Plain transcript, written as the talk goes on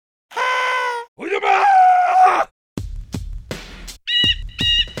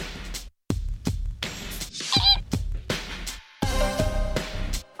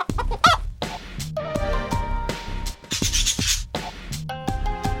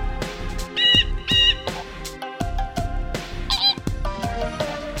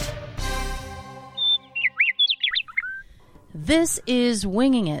This is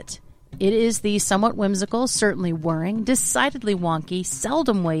Winging It. It is the somewhat whimsical, certainly whirring, decidedly wonky,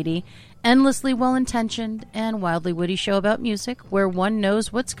 seldom weighty, endlessly well-intentioned, and wildly witty show about music where one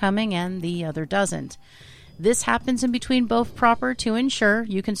knows what's coming and the other doesn't. This happens in between both proper to ensure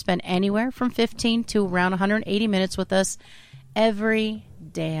you can spend anywhere from 15 to around 180 minutes with us every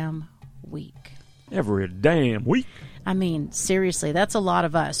damn week. Every damn week. I mean, seriously, that's a lot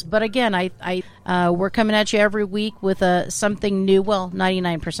of us. But again, we're coming at you every week with something new. Well,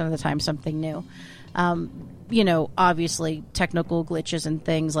 99% of the time, something new. Obviously, technical glitches and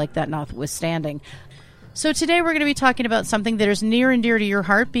things like that notwithstanding. So today we're going to be talking about something that is near and dear to your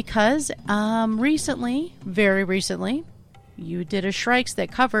heart because recently, very recently, you did a Shrikes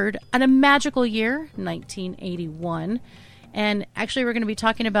that covered a magical year, 1981. And actually, we're going to be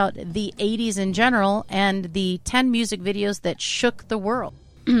talking about the 80s in general and the 10 music videos that shook the world.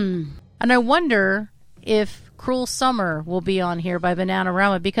 And I wonder if Cruel Summer will be on here by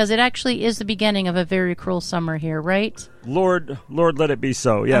Bananarama, because it actually is the beginning of a very cruel summer here, right? Lord, let it be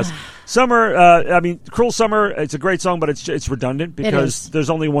so. Yes, summer. Cruel Summer. It's a great song, but it's redundant because there's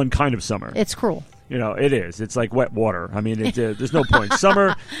only one kind of summer. It's cruel. It is. It's like wet water. I mean, there's no point.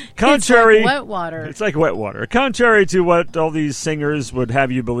 Summer, contrary... It's like wet water. It's like wet water. Contrary to what all these singers would have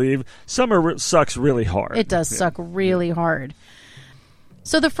you believe, summer sucks really hard. It does suck really hard.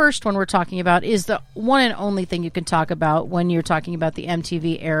 So the first one we're talking about is the one and only thing you can talk about when you're talking about the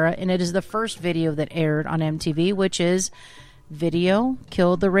MTV era, and it is the first video that aired on MTV, which is Video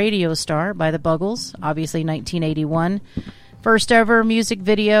Killed the Radio Star by the Buggles, obviously 1981. First ever music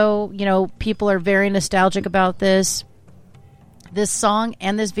video. People are very nostalgic about this. This song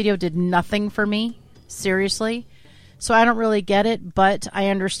and this video did nothing for me, seriously. So I don't really get it, but I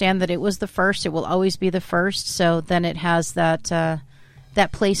understand that it was the first. It will always be the first. So then it has that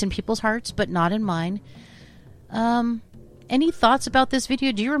place in people's hearts, but not in mine. Any thoughts about this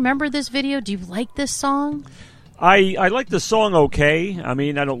video? Do you remember this video? Do you like this song? I like the song okay. I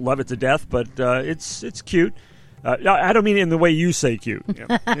mean, I don't love it to death, but it's cute. I don't mean in the way you say cute.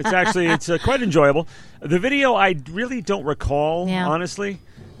 It's quite enjoyable. The video I really don't recall, honestly,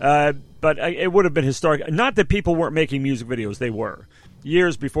 but it would have been historic. Not that people weren't making music videos; they were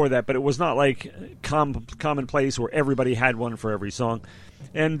years before that, but it was not like commonplace where everybody had one for every song.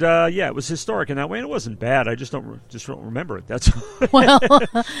 And it was historic in that way, and it wasn't bad. I just don't remember it. That's well,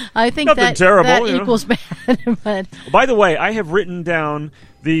 I think nothing terrible, that equals bad. But by the way, I have written down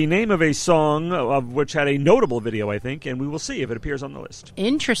the name of a song of which had a notable video, I think, and we will see if it appears on the list.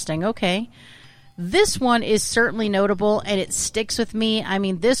 Interesting. Okay. This one is certainly notable, and it sticks with me. I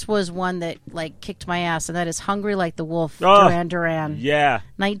mean, this was one that, kicked my ass, and that is Hungry Like the Wolf, Duran Duran. Yeah.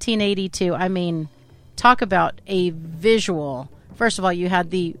 1982. I mean, talk about a visual. First of all, you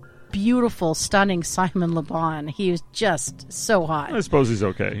had the beautiful, stunning Simon Le Bon. He was just so hot. I suppose he's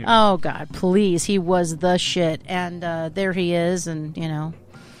okay. Oh, God, please. He was the shit. And there he is, and,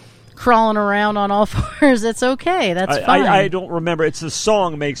 crawling around on all fours. It's okay. That's fine. I don't remember. It's the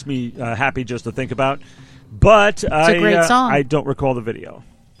song makes me happy just to think about. But it's a great song. I don't recall the video.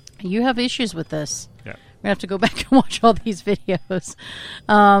 You have issues with this. Yeah. We're going to have to go back and watch all these videos.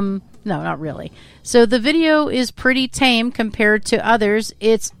 No, not really. So the video is pretty tame compared to others.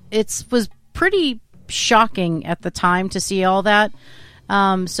 It was pretty shocking at the time to see all that.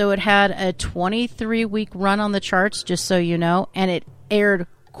 So it had a 23-week run on the charts, just so you know, and it aired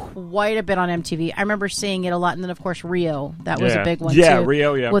quite a bit on MTV. I remember seeing it a lot, and then, of course, Rio. That was a big one, too. Yeah,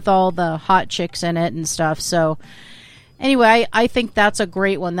 Rio, yeah. With all the hot chicks in it and stuff. So anyway, I think that's a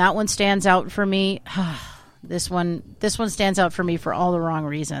great one. That one stands out for me. This one stands out for me for all the wrong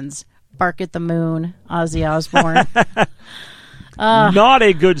reasons. Bark at the Moon, Ozzy Osbourne. Not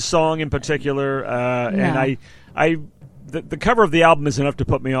a good song in particular, no. And the cover of the album is enough to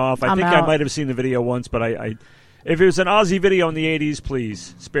put me off. I think out. I might have seen the video once, but if it was an Ozzy video in the 80s,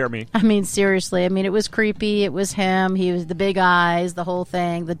 please spare me. I mean, seriously. I mean, it was creepy. It was him. He was the big eyes, the whole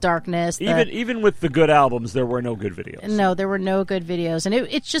thing, the darkness. Even with the good albums, there were no good videos. No, there were no good videos. And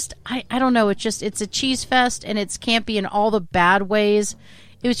it's just, I don't know. It's a cheese fest, and it's campy in all the bad ways.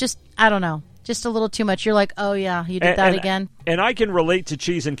 It was just, I don't know, just a little too much. You're like, oh, yeah, you did that again? And I can relate to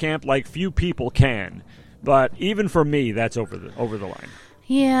cheese and camp like few people can. But even for me, that's over the line.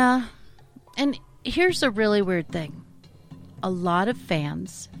 Yeah. And here's a really weird thing. A lot of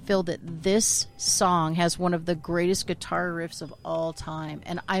fans feel that this song has one of the greatest guitar riffs of all time.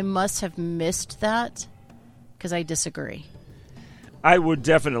 And I must have missed that because I disagree. I would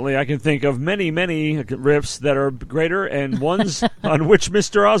definitely. I can think of many, many riffs that are greater and ones on which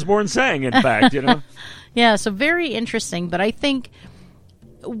Mr. Osborne sang, in fact, Yeah, so very interesting. But I think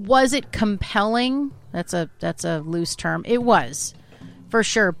Was it compelling? That's a loose term. It was, for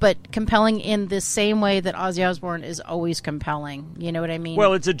sure, but compelling in the same way that Ozzy Osbourne is always compelling. You know what I mean?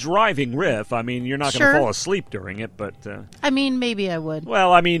 Well, it's a driving riff. I mean, you're not going Sure. to fall asleep during it, but I mean, maybe I would.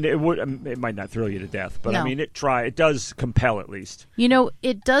 well, I mean, it might not thrill you to death, but I No. mean, it does compel at least. You know,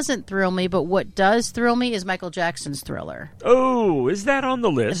 it doesn't thrill me, but what does thrill me is Michael Jackson's Thriller. Oh, is that on the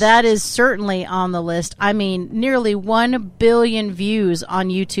list? That is certainly on the list. I mean, nearly 1 billion views on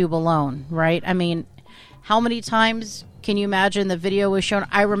YouTube alone, right? I mean, how many times can you imagine the video was shown?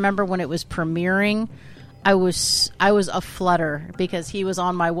 I remember when it was premiering, I was a flutter because he was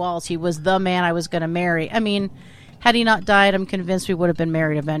on my walls. He was the man I was going to marry. I mean, had he not died, I'm convinced we would have been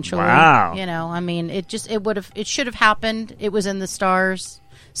married eventually. Wow. You know, I mean, it should have happened. It was in the stars.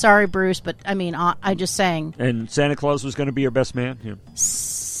 Sorry, Bruce, but I mean, I just saying. And Santa Claus was going to be your best man? Yeah.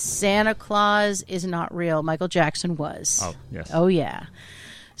 Santa Claus is not real. Michael Jackson was. Oh, yes. Oh, yeah.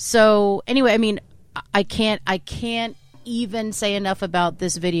 So anyway, I mean, I can't even say enough about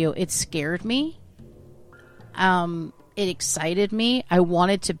this video. It scared me. It excited me. I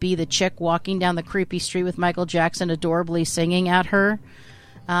wanted to be the chick walking down the creepy street with Michael Jackson adorably singing at her.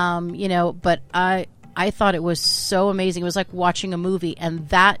 You know, but I thought it was so amazing. It was like watching a movie, and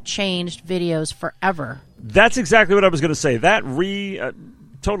that changed videos forever. That's exactly what I was going to say. That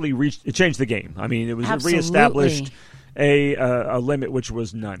it changed the game. I mean, it was Absolutely. reestablished a limit which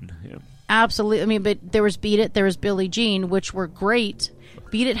was none. Yeah. Absolutely. I mean, but there was Beat It, there was Billie Jean, which were great.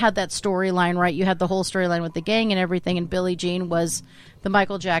 Beat It had that storyline, right? You had the whole storyline with the gang and everything, and Billie Jean was the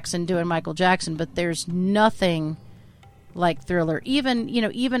Michael Jackson doing Michael Jackson, but there's nothing like Thriller.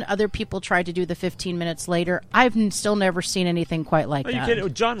 Even other people tried to do the 15 minutes later. I've still never seen anything quite like Well,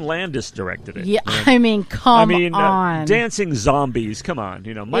 that. John Landis directed it. Yeah, I mean, come on. Dancing zombies. Come on,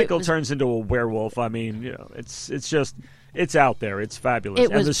 Michael was- turns into a werewolf. I mean, it's just. It's out there. It's fabulous.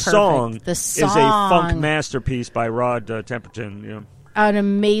 It and was the perfect. The is a funk song. masterpiece by Rod Temperton. An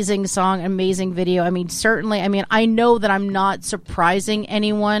amazing song, amazing video. I mean, certainly, I know that I'm not surprising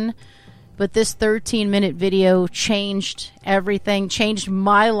anyone, but this 13-minute video changed everything, changed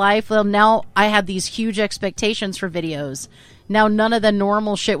my life. Well, now I had these huge expectations for videos. Now none of the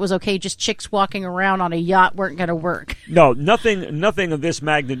normal shit was okay. Just chicks walking around on a yacht weren't going to work. No, nothing of this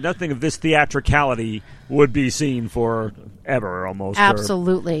magnitude, nothing of this theatricality would be seen forever almost.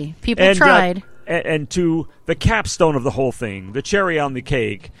 Absolutely. People tried. And to the capstone of the whole thing, the cherry on the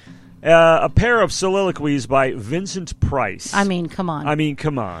cake, a pair of soliloquies by Vincent Price. I mean, come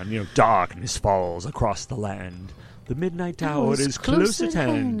on. Darkness falls across the land. The midnight hour is close at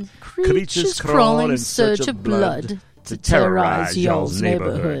hand. Creatures crawl in search of blood to terrorize y'all's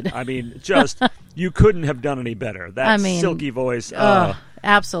neighborhood. I mean, just, you couldn't have done any better. That silky voice.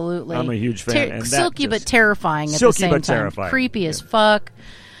 Absolutely. I'm a huge fan. And silky but terrifying at the silky same but time. terrifying. Creepy as fuck.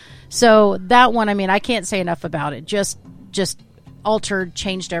 So that one, I can't say enough about it. Just altered,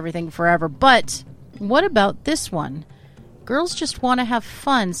 changed everything forever. But what about this one? Girls Just Want to Have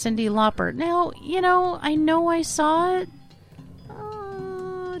Fun, Cyndi Lauper. Now, I know I saw it.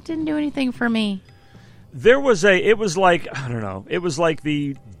 It didn't do anything for me. It was like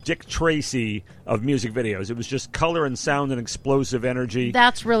the Dick Tracy of music videos. It was just color and sound and explosive energy.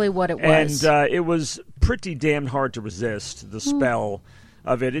 That's really what it was. And it was pretty damn hard to resist, the spell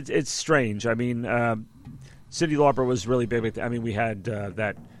of it. It's strange. I mean, Cyndi Lauper was really big. I mean, we had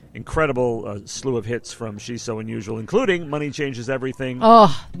that incredible slew of hits from She's So Unusual, including Money Changes Everything.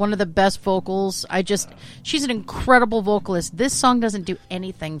 Oh, one of the best vocals. She's an incredible vocalist. This song doesn't do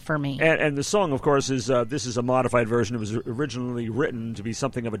anything for me. And the song, of course, is this is a modified version. It was originally written to be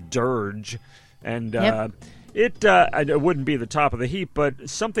something of a dirge. And it wouldn't be the top of the heap, but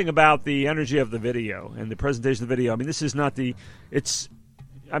something about the energy of the video and the presentation of the video. I mean, this is not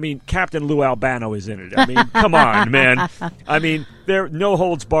Captain Lou Albano is in it. I mean, come on, man. I mean, there no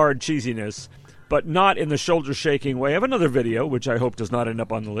holds barred cheesiness, but not in the shoulder shaking way of another video, which I hope does not end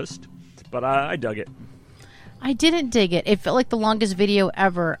up on the list. But I dug it. I didn't dig it. It felt like the longest video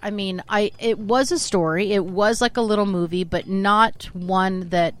ever. I mean, it was a story. It was like a little movie, but not one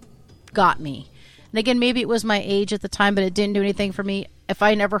that got me. And again, maybe it was my age at the time, but it didn't do anything for me. If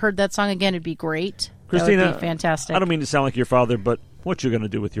I never heard that song again, it'd be great. Christina, that would be fantastic. I don't mean to sound like your father, but what you going to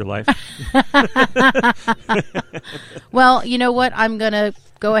do with your life? Well, you know what? I'm going to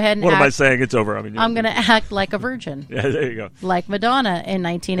go ahead and What am I saying? It's over. I mean, I'm going to act like a virgin. Yeah, there you go. Like Madonna in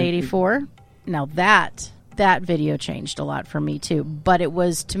 1984. Now that video changed a lot for me too. But it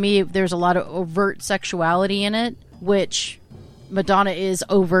was, to me, there's a lot of overt sexuality in it, which Madonna is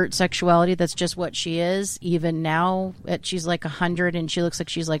overt sexuality. That's just what she is. Even now, she's like 100 and she looks like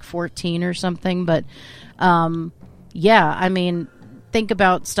she's like 14 or something. But yeah, I mean, think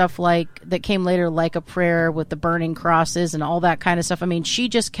about stuff like that came later, like a prayer with the burning crosses and all that kind of stuff. I mean, she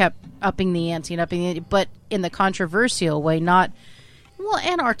just kept upping the ante and upping the ante, but in the controversial way, not well,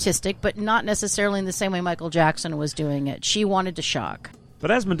 and artistic, but not necessarily in the same way Michael Jackson was doing it. She wanted to shock. But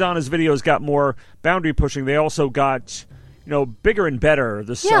as Madonna's videos got more boundary pushing, they also got, bigger and better.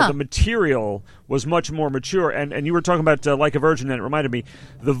 The material was much more mature. And you were talking about Like a Virgin, and it reminded me,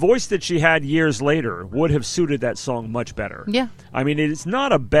 the voice that she had years later would have suited that song much better. Yeah. I mean, it's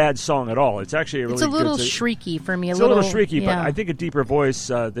not a bad song at all. It's actually a really It's a little good, shrieky for me. It's a little shrieky, but I think a deeper voice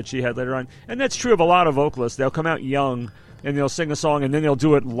that she had later on. And that's true of a lot of vocalists. They'll come out young, and they'll sing a song, and then they'll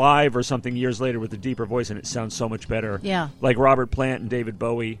do it live or something years later with a deeper voice, and it sounds so much better. Yeah. Like Robert Plant and David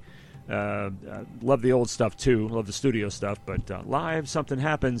Bowie. Love the old stuff, too. Love the studio stuff. But live, something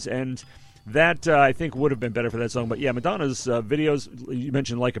happens, and that, I think, would have been better for that song. But, yeah, Madonna's videos, you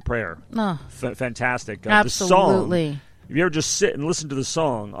mentioned Like a Prayer. Oh, fantastic. absolutely. The song, if you ever just sit and listen to the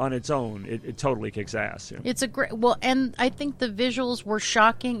song on its own, it totally kicks ass. It's a great, well, and I think the visuals were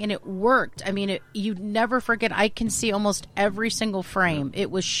shocking, and it worked. I mean, you never forget. I can see almost every single frame. It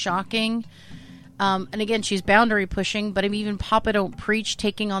was shocking. And again, she's boundary pushing, but I mean, even Papa Don't Preach,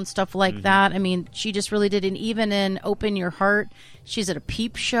 taking on stuff like that. I mean, she just really did. And even in Open Your Heart, she's at a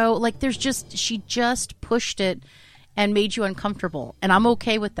peep show. Like, she just pushed it and made you uncomfortable. And I'm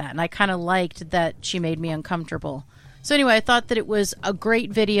okay with that. And I kind of liked that she made me uncomfortable. So anyway, I thought that it was a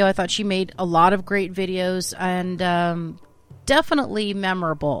great video. I thought she made a lot of great videos, and definitely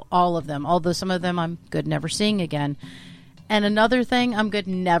memorable, all of them. Although some of them I'm good never seeing again. And another thing I'm good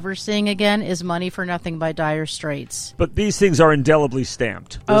never seeing again is Money for Nothing by Dire Straits. But these things are indelibly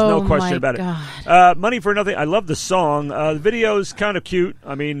stamped. There's no question about it. Money for Nothing, I love the song. The video's kind of cute.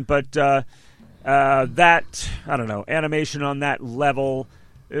 I mean, but that, I don't know, animation on that level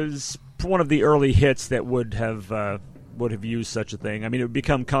is one of the early hits that would have used such a thing. I mean, it would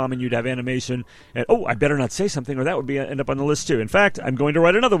become common. You'd have animation, and I better not say something, or that would end up on the list too. In fact, I'm going to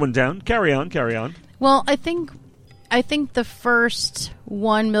write another one down. Carry on. Well, I think the first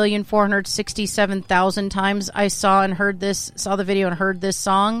 1,467,000 times I saw the video and heard this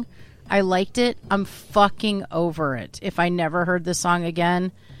song, I liked it. I'm fucking over it. If I never heard this song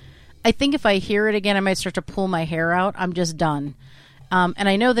again, I think if I hear it again, I might start to pull my hair out. I'm just done. And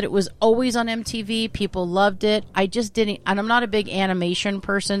I know that it was always on MTV. People loved it. I just didn't, and I'm not a big animation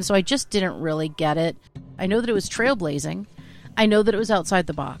person, so I just didn't really get it. I know that it was trailblazing. I know that it was outside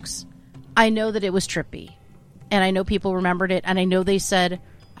the box. I know that it was trippy. And I know people remembered it, and I know they said,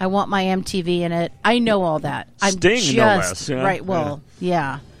 I want my MTV in it. I know all that. Sting, no less. Yeah. Right, well,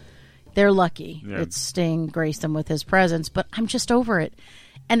 yeah. They're lucky. Yeah. It's Sting graced them with his presence, but I'm just over it.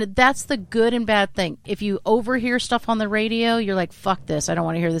 And that's the good and bad thing. If you overhear stuff on the radio, you're like, fuck this, I don't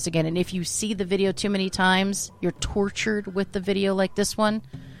want to hear this again. And if you see the video too many times, you're tortured with the video like this one.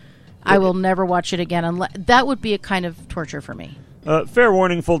 I will never watch it again. That would be a kind of torture for me. Fair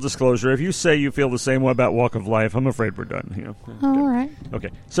warning, full disclosure. If you say you feel the same way about Walk of Life, I'm afraid we're done. All right. Okay,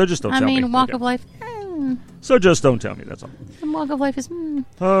 so just don't tell me. Walk of Life. So just don't tell me, that's all. Walk of Life is...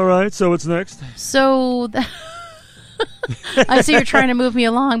 All right, so what's next? So... I see you're trying to move me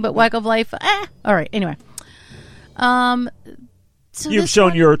along, but Walk of Life... All right, anyway. So you've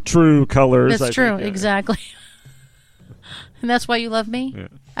shown your true colors. That's true, exactly. And that's why you love me? Yeah.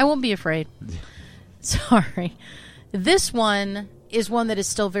 I won't be afraid. Sorry. This one is one that is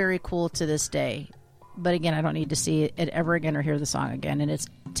still very cool to this day. But again, I don't need to see it ever again or hear the song again. And it's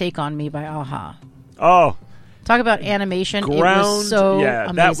Take On Me by A-ha. Oh. Talk about animation. It was so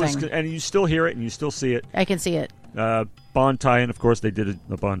amazing. That was, and you still hear it and you still see it. I can see it. Bond tie-in, of course, they did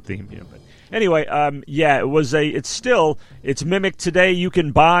a Bond theme. But anyway, it was it's mimicked today. You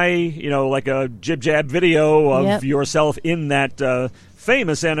can buy, like a jib-jab video of yourself in that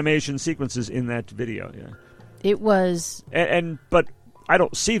famous animation sequences in that video. Yeah. It was, but I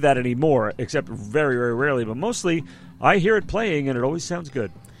don't see that anymore, except very, very rarely. But mostly, I hear it playing, and it always sounds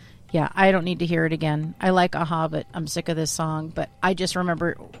good. Yeah, I don't need to hear it again. I like A-ha, but I'm sick of this song. But I just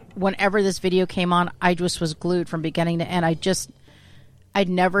remember whenever this video came on, I just was glued from beginning to end. I'd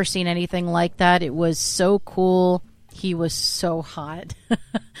never seen anything like that. It was so cool. He was so hot.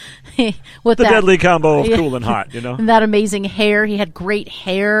 With the deadly combo of cool and hot, And that amazing hair. He had great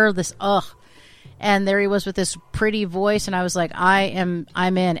hair. And there he was with this pretty voice, and I was like, I'm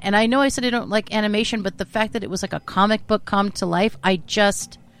in. And I know I said I don't like animation, but the fact that it was like a comic book come to life, I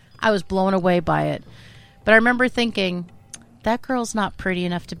was blown away by it. But I remember thinking, that girl's not pretty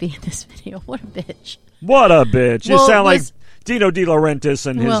enough to be in this video. What a bitch. What a bitch. You sound like Dino De Laurentiis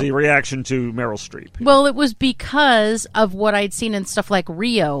and his reaction to Meryl Streep. Well, it was because of what I'd seen in stuff like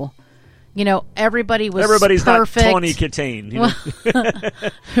Rio. You know, everybody's Everybody's perfect. not Tawny Katane, you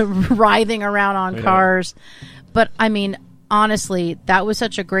know? Writhing around on cars. But, I mean, honestly, that was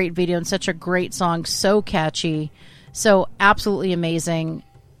such a great video and such a great song. So catchy. So absolutely amazing.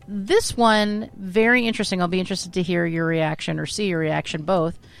 This one, very interesting. I'll be interested to hear your reaction or see your reaction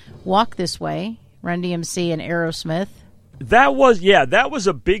both. Walk This Way, Run DMC and Aerosmith. That was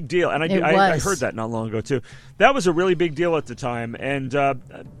a big deal, and I was. heard that not long ago too. That was a really big deal at the time, and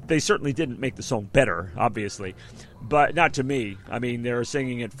they certainly didn't make the song better, obviously, but not to me. I mean, they were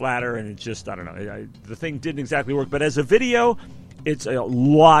singing it flatter, and it's just, I don't know, the thing didn't exactly work. But as a video, it's a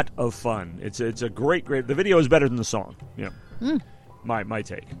lot of fun. It's a great. The video is better than the song. You know, my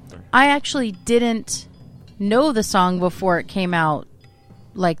take. I actually didn't know the song before it came out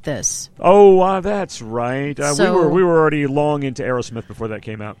like this. Oh, that's right. So, we were already long into Aerosmith before that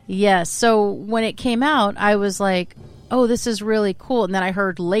came out. Yes. So when it came out, I was like, "Oh, this is really cool." And then I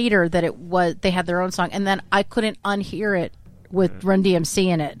heard later that they had their own song, and then I couldn't unhear it with Run DMC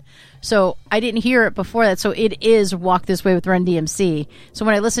in it. So I didn't hear it before that. So it is Walk This Way with Run DMC. So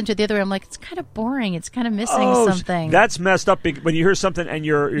when I listened to it the other way, I'm like, it's kind of boring. It's kind of missing something. That's messed up when you hear something and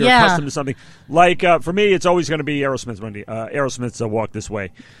you're accustomed to something. Like, for me, it's always going to be Aerosmith's Walk This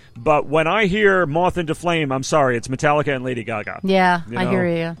Way. But when I hear Moth into Flame, I'm sorry, it's Metallica and Lady Gaga. Yeah, You I know? hear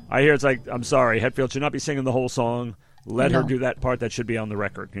you. I hear it's like, I'm sorry, Hetfield should not be singing the whole song. Let her do that part that should be on the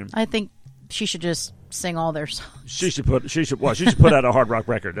record. You know? I think she should just sing all their songs. She should put out a hard rock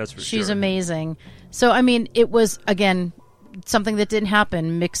record. That's for sure. She's amazing. So I mean, it was again something that didn't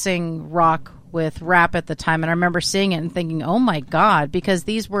happen, mixing rock with rap at the time. And I remember seeing it and thinking, "Oh my God," because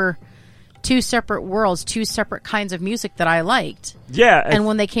these were two separate worlds, two separate kinds of music that I liked. Yeah, and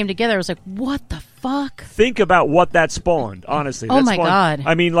when they came together, I was like, "What the fuck?" Think about what that spawned. Honestly, oh my God!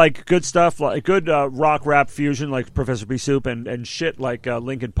 I mean, like good stuff, like good rock rap fusion, like Professor P. Soup, and shit like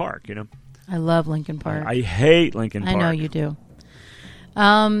Linkin Park. You know. I love Linkin Park. I hate Linkin Park. I know you do.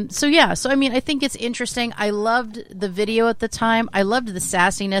 So I mean, I think it's interesting. I loved the video at the time. I loved the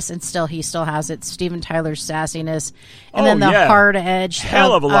sassiness, and he still has it. Steven Tyler's sassiness, and then the hard edge.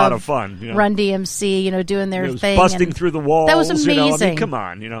 Hell of a lot of fun. You know? Run DMC, doing their thing, busting through the walls. That was amazing. I mean, come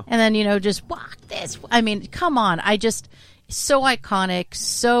on, And then just walk this. I mean, come on. So iconic,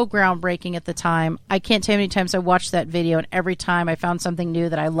 so groundbreaking at the time. I can't tell you how many times I watched that video, and every time I found something new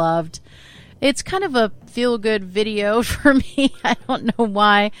that I loved. It's kind of a feel-good video for me. I don't know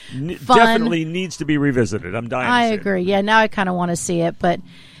why. Fun. Definitely needs to be revisited. I'm dying to see it. Agree. Yeah, now I kind of want to see it. But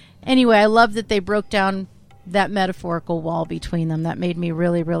anyway, I love that they broke down that metaphorical wall between them. That made me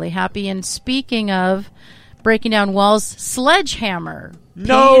really, really happy. And speaking of breaking down walls, Sledgehammer.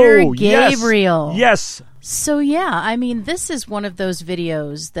 Peter Gabriel. Yes. So, yeah, I mean, this is one of those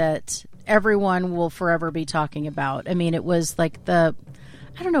videos that everyone will forever be talking about. I mean, it was like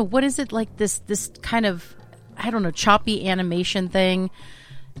I don't know, what is it, like this kind of, I don't know, choppy animation thing.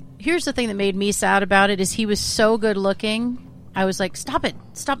 Here's the thing that made me sad about it is he was so good looking. I was like, stop it.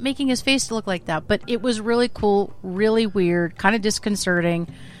 Stop making his face look like that. But it was really cool, really weird, kind of disconcerting,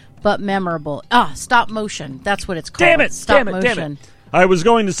 but memorable. Stop motion. That's what it's called. Damn it. Stop motion. Damn it. I was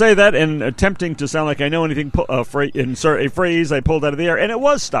going to say that and attempting to sound like I know anything, insert a phrase I pulled out of the air, and it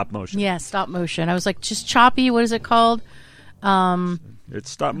was stop motion. Yeah, stop motion. I was like, just choppy. What is it called? It's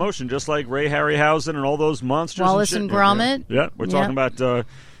stop motion, just like Ray Harryhausen and all those monsters. Wallace and Gromit. Yeah, we're talking about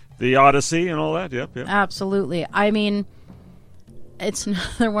the Odyssey and all that. Yep. Absolutely. I mean, it's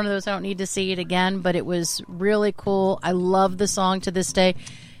another one of those I don't need to see it again, but it was really cool. I love the song to this day.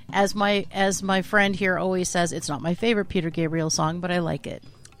 As my friend here always says, it's not my favorite Peter Gabriel song, but I like it.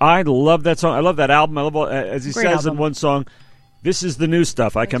 I love that song. I love that album. I love, as he Great says album. in one song, this is the new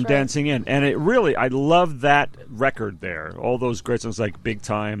stuff. I come right. dancing in. And I love that record there. All those great songs like Big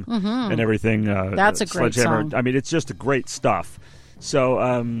Time and everything. That's a great Sledgehammer. song. I mean, it's just great stuff.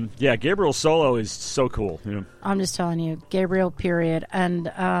 So, Gabriel's solo is so cool. I'm just telling you, Gabriel, period. And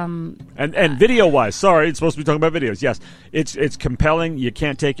video-wise, sorry, it's supposed to be talking about videos. Yes, it's compelling. You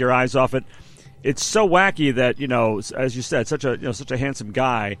can't take your eyes off it. It's so wacky that, as you said, such a handsome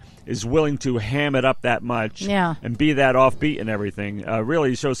guy is willing to ham it up that much and be that offbeat and everything.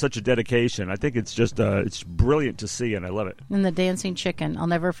 Really shows such a dedication. I think it's just it's brilliant to see, and I love it. And the dancing chicken. I'll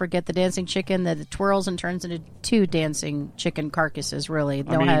never forget the dancing chicken that it twirls and turns into two dancing chicken carcasses, really.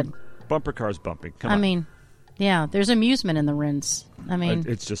 No head. Bumper cars bumping. Come on. I mean, yeah, there's amusement in the rinse. I mean,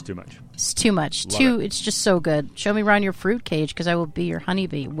 it's just too much. It's too much. Love It's just so good. Show me around your fruit cage because I will be your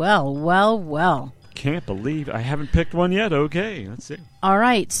honeybee. Well. Can't believe I haven't picked one yet. Okay, let's see. All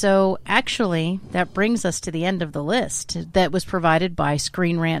right, so actually that brings us to the end of the list that was provided by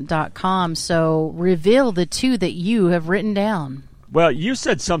ScreenRant.com. So reveal the two that you have written down. Well, you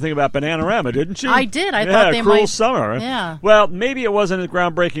said something about Bananarama, didn't you? I did. I yeah, thought they Cruel might. Summer. Yeah. Well, maybe it wasn't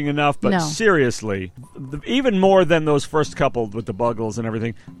groundbreaking enough, but No. seriously, even more than those first couple with the Buggles and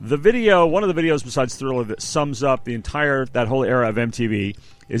everything, the video, one of the videos besides Thriller that sums up that whole era of MTV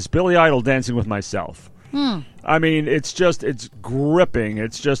is Billy Idol Dancing with Myself. I mean, it's gripping.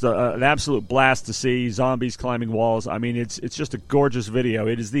 It's just an absolute blast to see zombies climbing walls. I mean, it's just a gorgeous video.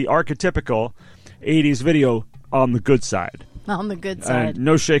 It is the archetypical 80s video on the good side. On the good side.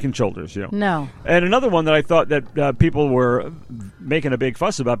 No shaking shoulders, you know. No. And another one that I thought that people were making a big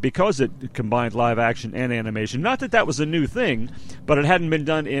fuss about because it combined live action and animation. Not that was a new thing, but it hadn't been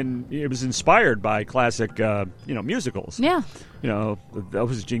done it was inspired by classic, musicals. Yeah. You know, that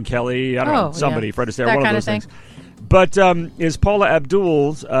was Gene Kelly, I don't know, somebody, yeah. Fred Astaire, That one of kind those of thing. things. But is Paula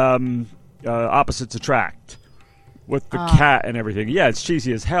Abdul's Opposites Attract with the cat and everything. Yeah, it's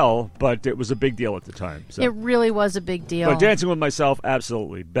cheesy as hell, but it was a big deal at the time. So. It really was a big deal. But Dancing with Myself,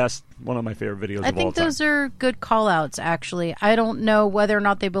 absolutely. One of my favorite videos of all time. I think those are good call-outs, actually. I don't know whether or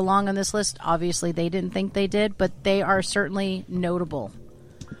not they belong on this list. Obviously, they didn't think they did, but they are certainly notable.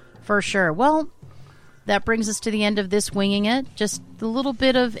 For sure. Well, that brings us to the end of this Winging It. Just a little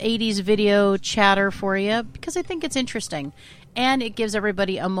bit of 80s video chatter for you, because I think it's interesting. And it gives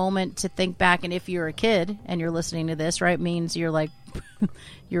everybody a moment to think back. And if you're a kid and you're listening to this, right, means you're like,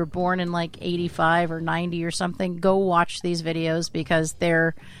 you're born in like 85 or 90 or something, go watch these videos because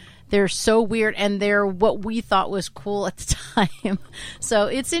they're so weird and they're what we thought was cool at the time. So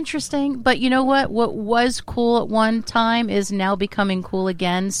it's interesting. But you know what? What was cool at one time is now becoming cool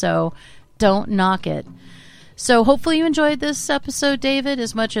again. So don't knock it. So hopefully you enjoyed this episode, David,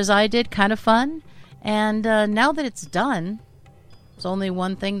 as much as I did. Kind of fun. And now that it's done, there's only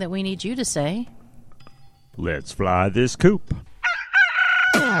one thing that we need you to say. Let's fly this coop.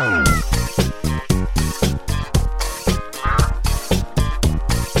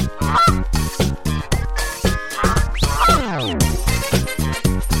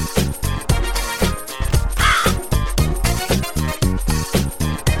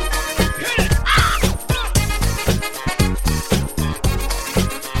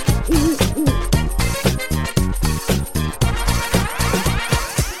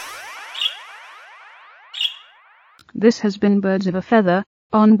 This has been Birds of a Feather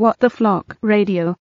on What the Flock Radio.